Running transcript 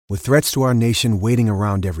With threats to our nation waiting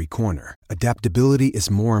around every corner, adaptability is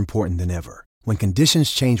more important than ever. When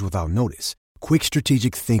conditions change without notice, quick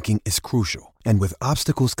strategic thinking is crucial. And with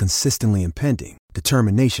obstacles consistently impending,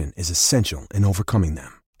 determination is essential in overcoming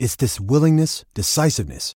them. It's this willingness,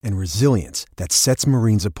 decisiveness, and resilience that sets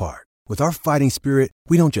Marines apart. With our fighting spirit,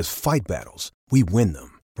 we don't just fight battles, we win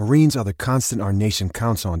them. Marines are the constant our nation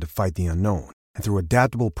counts on to fight the unknown. And through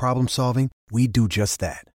adaptable problem solving, we do just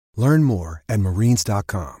that. Learn more at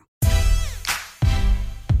marines.com.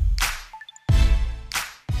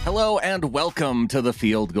 Hello and welcome to the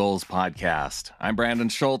Field Goals Podcast. I'm Brandon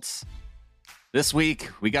Schultz. This week,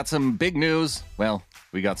 we got some big news. Well,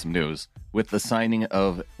 we got some news with the signing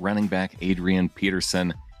of running back Adrian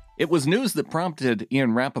Peterson. It was news that prompted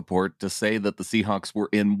Ian Rappaport to say that the Seahawks were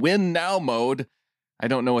in win now mode. I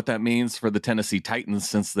don't know what that means for the Tennessee Titans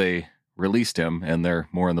since they released him and they're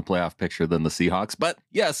more in the playoff picture than the Seahawks. But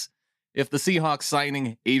yes, if the Seahawks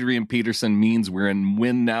signing Adrian Peterson means we're in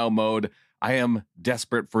win now mode, I am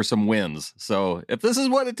desperate for some wins. So if this is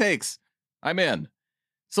what it takes, I'm in.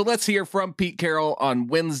 So let's hear from Pete Carroll on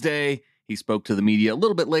Wednesday. He spoke to the media a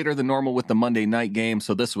little bit later than normal with the Monday night game.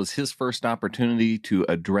 So this was his first opportunity to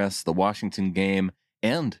address the Washington game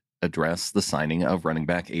and address the signing of running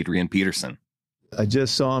back Adrian Peterson. I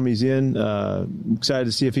just saw him. He's in. Excited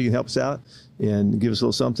to see if he can help us out and give us a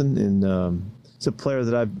little something. And it's a player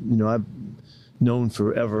that I've known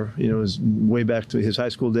forever. It was way back to his high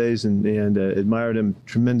school days, and admired him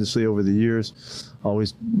tremendously over the years.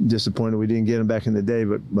 Always disappointed we didn't get him back in the day,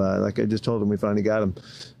 but like I just told him, we finally got him.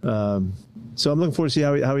 So I'm looking forward to see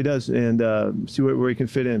how he does and see where he can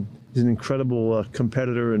fit in. He's an incredible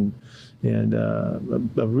competitor and a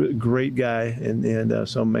really great guy, and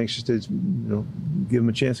so I'm anxious to give him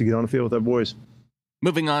a chance to get on the field with our boys.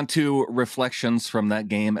 Moving on to reflections from that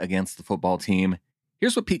game against the football team.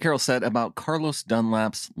 Here's what Pete Carroll said about Carlos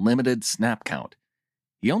Dunlap's limited snap count.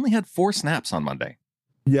 He only had 4 snaps on Monday.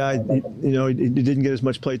 Yeah, he didn't get as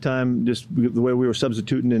much play time, just the way we were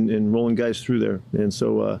substituting and rolling guys through there. And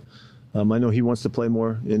so I know he wants to play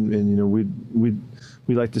more, and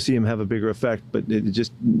we'd like to see him have a bigger effect, but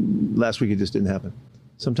last week it just didn't happen.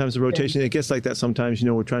 Sometimes the rotation, it gets like that sometimes.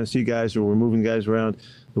 We're trying to see guys or we're moving guys around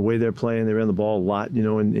the way they're playing. They ran the ball a lot,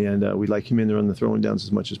 and we'd like him in there on the throwing downs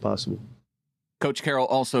as much as possible. Coach Carroll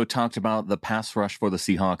also talked about the pass rush for the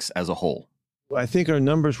Seahawks as a whole. I think our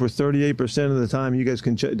numbers were 38% of the time. You guys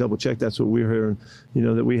can double check. That's what we're hearing.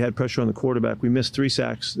 That we had pressure on the quarterback. We missed 3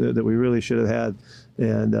 sacks that we really should have had,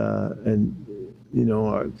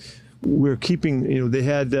 we're keeping. They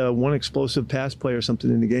had one explosive pass play or something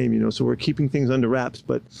in the game. So we're keeping things under wraps,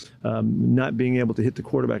 but not being able to hit the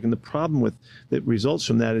quarterback. And the problem that results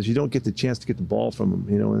from that is you don't get the chance to get the ball from them.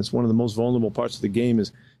 And it's one of the most vulnerable parts of the game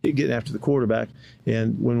is getting after the quarterback.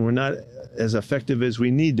 And when we're not as effective as we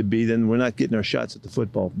need to be, then we're not getting our shots at the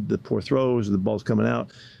football. The poor throws, the ball's coming out.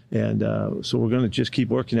 And so we're going to just keep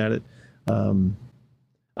working at it.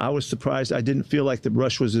 I was surprised. I didn't feel like the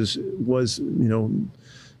rush was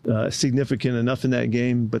significant enough in that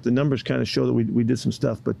game, but the numbers kind of show that we did some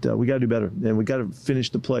stuff, but we got to do better, and we got to finish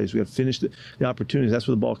the plays. We got to finish the opportunities. That's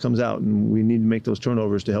where the ball comes out, and we need to make those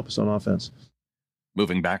turnovers to help us on offense.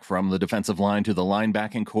 Moving back from the defensive line to the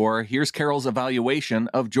linebacking core, here's Carroll's evaluation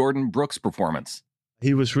of Jordan Brooks' performance.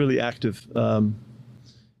 He was really active.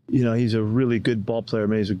 He's a really good ball player.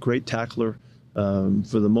 He's a great tackler.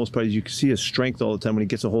 For the most part, you can see his strength all the time when he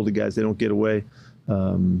gets a hold of guys. They don't get away.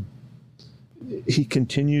 He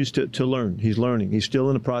continues to learn. He's learning. He's still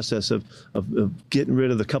in the process of getting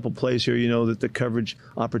rid of the couple plays here, that the coverage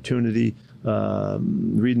opportunity,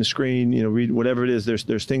 reading the screen, read whatever it is.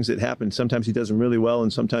 There's things that happen. Sometimes he does them really well,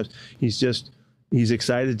 and sometimes he's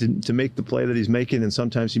excited to make the play that he's making, and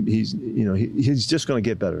sometimes he's just going to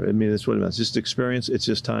get better. That's what it is. It's just experience. It's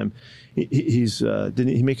just time. Didn't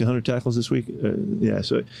he make 100 tackles this week? Yeah.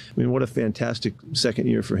 So what a fantastic second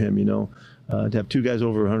year for him. To have 2 guys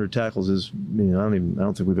over 100 tackles is, I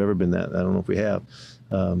don't think we've ever been that. I don't know if we have.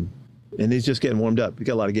 And he's just getting warmed up. He's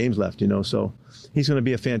got a lot of games left, so he's going to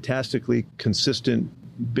be a fantastically consistent,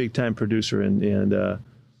 big-time producer.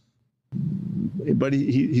 But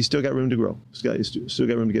he's still got room to grow. He's still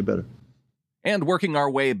got room to get better. And working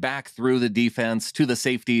our way back through the defense to the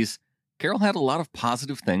safeties, Carroll had a lot of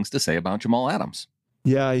positive things to say about Jamal Adams.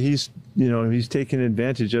 Yeah, he's taking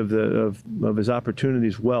advantage of his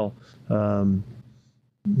opportunities well.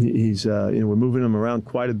 He's we're moving him around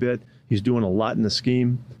quite a bit. He's doing a lot in the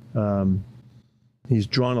scheme. He's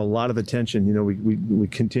drawn a lot of attention. We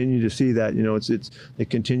continue to see that. They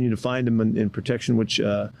continue to find him in protection, which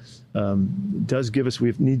does give us.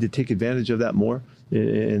 We need to take advantage of that more.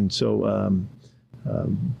 And so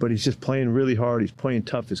But he's just playing really hard. He's playing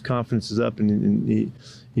tough. His confidence is up, and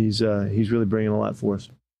he's really bringing a lot for us.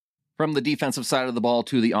 From the defensive side of the ball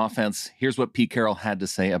to the offense, here's what Pete Carroll had to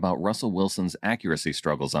say about Russell Wilson's accuracy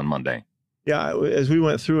struggles on Monday. Yeah, as we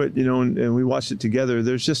went through it, and we watched it together,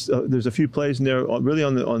 there's just there's a few plays in there really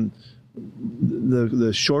on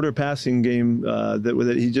the shorter passing game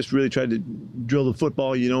that he just really tried to drill the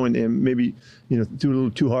football, and maybe threw it a little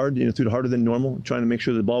too hard, threw it harder than normal, trying to make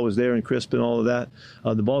sure the ball was there and crisp and all of that.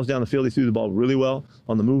 The ball was down the field. He threw the ball really well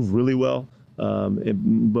on the move, really well.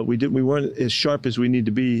 But we weren't as sharp as we need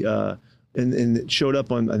to be, and it showed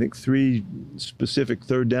up on, I think, 3 specific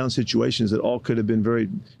third down situations that all could have been very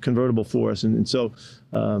convertible for us, and so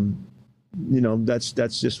that's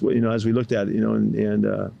just what, as we looked at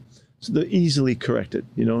it, so they're easily corrected,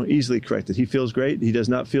 easily corrected. He feels great. He does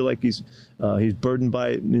not feel like he's burdened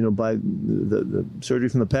by by the surgery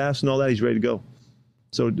from the past and all that. He's ready to go.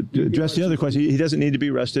 So to address the other question, he doesn't need to be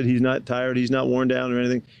rested. He's not tired. He's not worn down or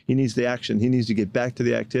anything. He needs the action. He needs to get back to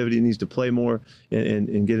the activity. He needs to play more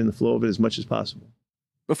and get in the flow of it as much as possible.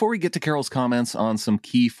 Before we get to Carroll's comments on some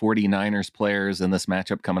key 49ers players in this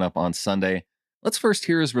matchup coming up on Sunday, let's first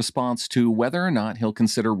hear his response to whether or not he'll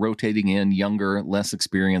consider rotating in younger, less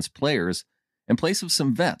experienced players in place of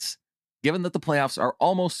some vets, given that the playoffs are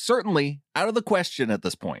almost certainly out of the question at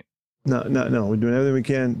this point. No. We're doing everything we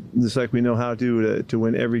can, just like we know how to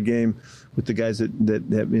win every game with the guys that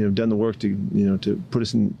have done the work to put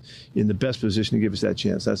us in the best position to give us that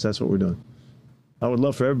chance. That's what we're doing. I would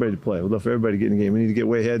love for everybody to play. I would love for everybody to get in the game. We need to get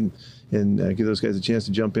way ahead and give those guys a chance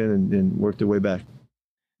to jump in and work their way back.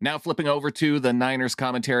 Now flipping over to the Niners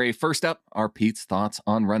commentary. First up are Pete's thoughts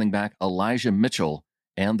on running back Elijah Mitchell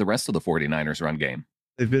and the rest of the 49ers run game.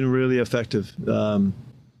 They've been really effective.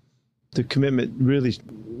 The commitment really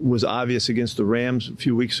was obvious against the Rams a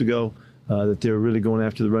few weeks ago, that they were really going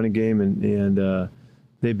after the running game, and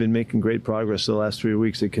they've been making great progress the last 3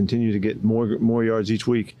 weeks. They continue to get more yards each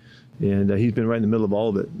week, and he's been right in the middle of all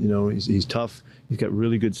of it. He's tough. He's got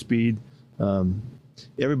really good speed.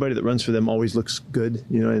 Everybody that runs for them always looks good,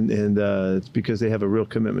 and it's because they have a real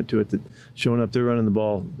commitment to it. That showing up, they're running the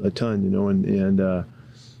ball a ton, and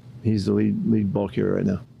he's the lead ball carrier right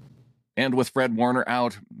now. And with Fred Warner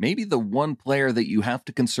out, maybe the one player that you have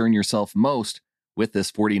to concern yourself most with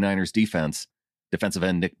this 49ers defense, defensive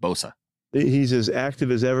end Nick Bosa. He's as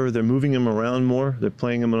active as ever. They're moving him around more. They're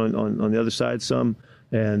playing him on the other side some,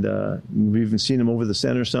 and we've even seen him over the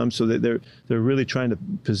center some. So they're really trying to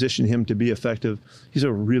position him to be effective. He's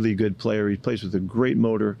a really good player. He plays with a great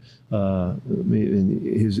motor.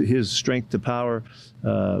 His strength to power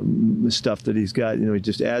stuff that he's got, he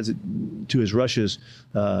just adds it to his rushes,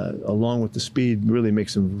 along with the speed, really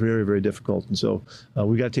makes him very, very difficult. And so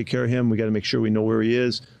we got to take care of him. We got to make sure we know where he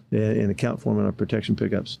is and account for him in our protection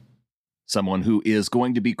pickups. Someone who is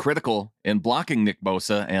going to be critical in blocking Nick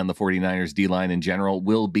Bosa and the 49ers D-line in general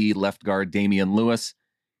will be left guard Damian Lewis.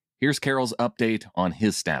 Here's Carroll's update on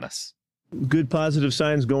his status. Good positive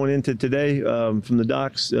signs going into today from the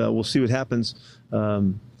docs. We'll see what happens.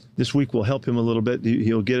 This week will help him a little bit.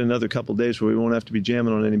 He'll get another couple days where we won't have to be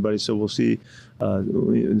jamming on anybody, so we'll see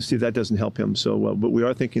if that doesn't help him. So, but we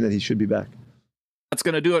are thinking that he should be back. That's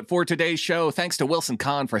going to do it for today's show. Thanks to Wilson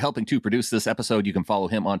Kahn for helping to produce this episode. You can follow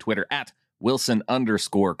him on Twitter at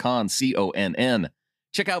Wilson_Kahn, C-O-N-N.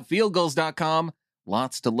 Check out fieldgoals.com.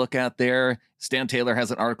 Lots to look at there. Stan Taylor has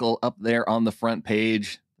an article up there on the front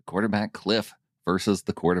page. The quarterback cliff versus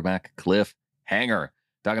the quarterback cliff hanger.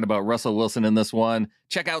 Talking about Russell Wilson in this one.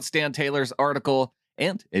 Check out Stan Taylor's article.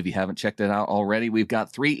 And if you haven't checked it out already, we've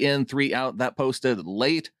got 3 in, 3 out that posted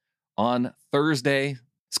late on Thursday.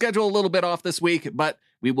 Schedule a little bit off this week, but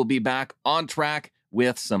we will be back on track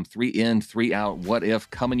with some 3 in, 3 out what if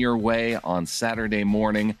coming your way on Saturday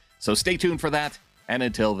morning. So stay tuned for that. And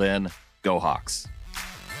until then, go Hawks.